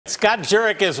Scott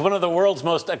Jurek is one of the world's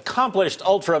most accomplished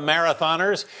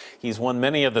ultra-marathoners. He's won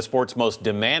many of the sport's most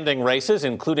demanding races,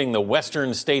 including the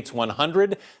Western States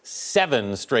 100,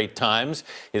 7 straight times.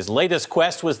 His latest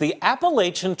quest was the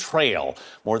Appalachian Trail,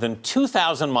 more than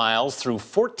 2,000 miles through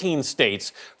 14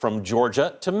 states from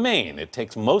Georgia to Maine. It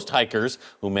takes most hikers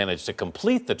who manage to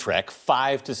complete the trek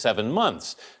 5 to 7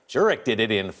 months. Jurek did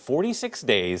it in 46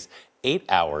 days, 8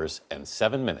 hours and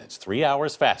 7 minutes, 3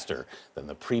 hours faster than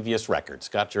the previous record.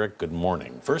 Scott Jurek, good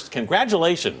morning. First,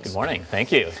 congratulations. Good morning.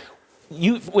 Thank you.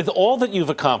 With all that you've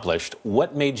accomplished,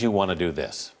 what made you want to do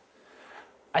this?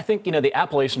 I think, the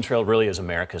Appalachian Trail really is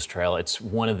America's trail. It's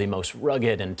one of the most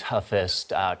rugged and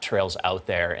toughest trails out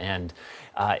there, and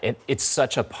it's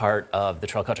such a part of the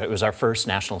trail culture. It was our first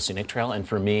national scenic trail, and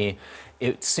for me,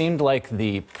 it seemed like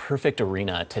the perfect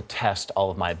arena to test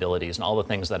all of my abilities and all the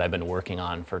things that I've been working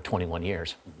on for 21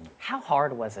 years. How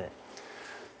hard was it?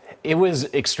 It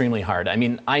was extremely hard. I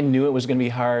mean, I knew it was going to be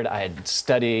hard. I had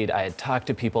studied, I had talked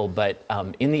to people, but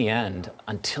in the end,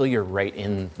 until you're right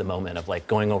in the moment of like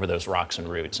going over those rocks and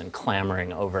roots and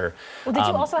clambering over. Well, did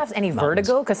you also have any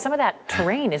vertigo? Because some of that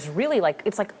terrain is really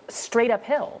it's like straight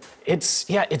uphill. It's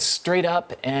straight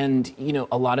up, and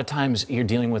a lot of times you're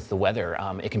dealing with the weather.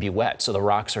 It can be wet, so the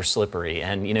rocks are slippery,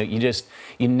 and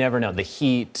you never know. The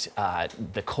heat,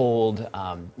 the cold.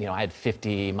 I had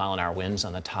 50-mile-an-hour winds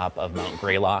on the top of Mount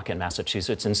Greylock in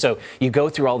Massachusetts, and so you go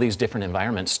through all these different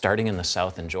environments, starting in the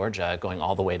south in Georgia, going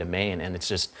all the way to Maine, and it's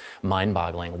just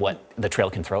mind-boggling what the trail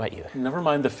can throw at you. Never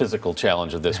mind the physical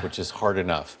challenge of this, which is hard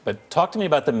enough, but talk to me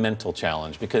about the mental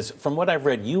challenge, because from what I've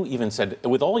read, you even said,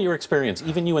 with all your experience,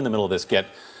 even you in the middle of this get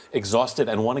exhausted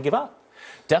and want to give up.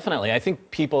 Definitely. I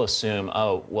think people assume,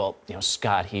 oh, well,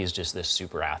 Scott, he's just this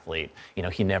super athlete.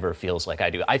 He never feels like I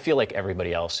do. I feel like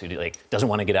everybody else who doesn't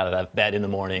want to get out of that bed in the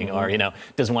morning, or,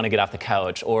 doesn't want to get off the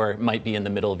couch, or might be in the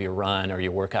middle of your run or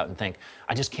your workout and think,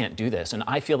 I just can't do this. And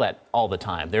I feel that all the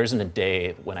time. There isn't a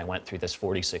day when I went through this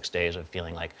 46 days of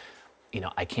feeling like,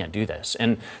 I can't do this.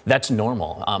 And that's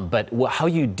normal. But how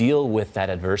you deal with that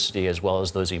adversity as well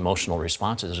as those emotional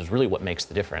responses is really what makes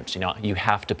the difference. You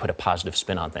have to put a positive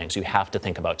spin on things. You have to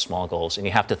think about small goals, and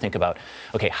you have to think about,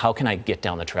 okay, how can I get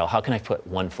down the trail? How can I put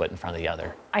one foot in front of the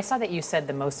other? I saw that you said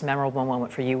the most memorable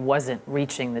moment for you wasn't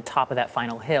reaching the top of that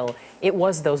final hill. It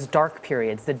was those dark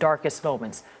periods, the darkest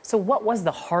moments. So what was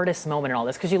the hardest moment in all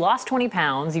this? Because you lost 20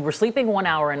 pounds, you were sleeping 1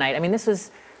 hour a night. I mean, this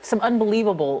was some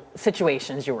unbelievable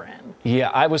situations you were in.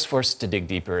 Yeah, I was forced to dig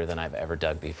deeper than I've ever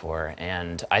dug before.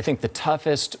 And I think the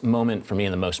toughest moment for me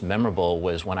and the most memorable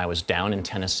was when I was down in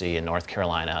Tennessee and North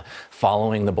Carolina,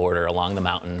 following the border along the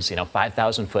mountains,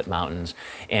 5,000-foot mountains.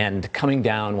 And coming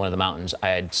down one of the mountains, I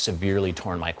had severely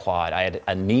torn my quad. I had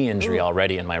a knee injury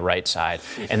already in my right side,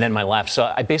 and then my left.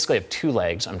 So I basically have 2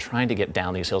 legs. I'm trying to get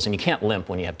down these hills, and you can't limp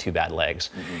when you have 2 bad legs.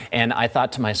 And I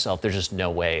thought to myself, there's just no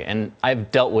way. And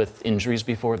I've dealt with injuries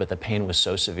before, but the pain was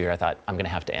so severe, I thought, I'm going to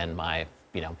have to end my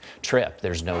trip.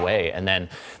 There's no way. And then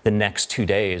the next 2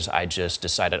 days, I just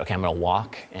decided, okay, I'm going to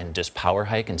walk and just power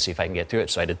hike and see if I can get through it.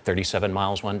 So I did 37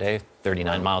 miles one day,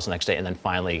 39 miles the next day, and then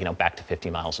finally, back to 50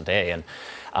 miles a day.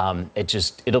 And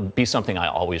it'll be something I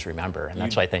always remember. And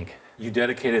that's what I think. You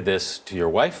dedicated this to your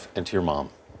wife and to your mom.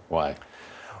 Why?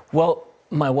 Well,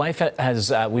 my wife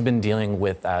we've been dealing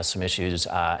with some issues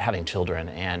having children,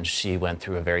 and she went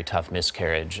through a very tough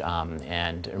miscarriage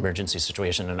and emergency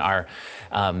situation.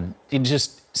 And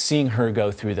just seeing her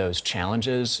go through those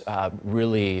challenges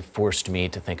really forced me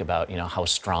to think about, how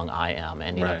strong I am.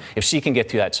 And, if she can get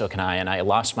through that, so can I. And I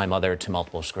lost my mother to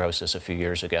multiple sclerosis a few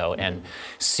years ago, and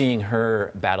seeing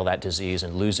her battle that disease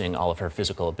and losing all of her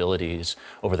physical abilities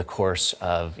over the course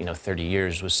of, 30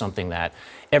 years was something that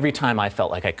every time I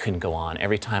felt like I couldn't go on,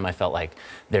 every time I felt like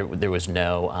there was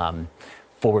no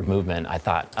forward movement, I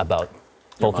thought about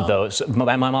both of those,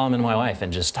 my mom and my wife,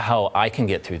 and just how I can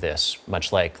get through this,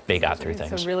 much like they got through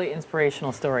things. It's a really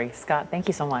inspirational story. Scott, thank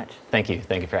you so much. Thank you.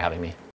 Thank you for having me.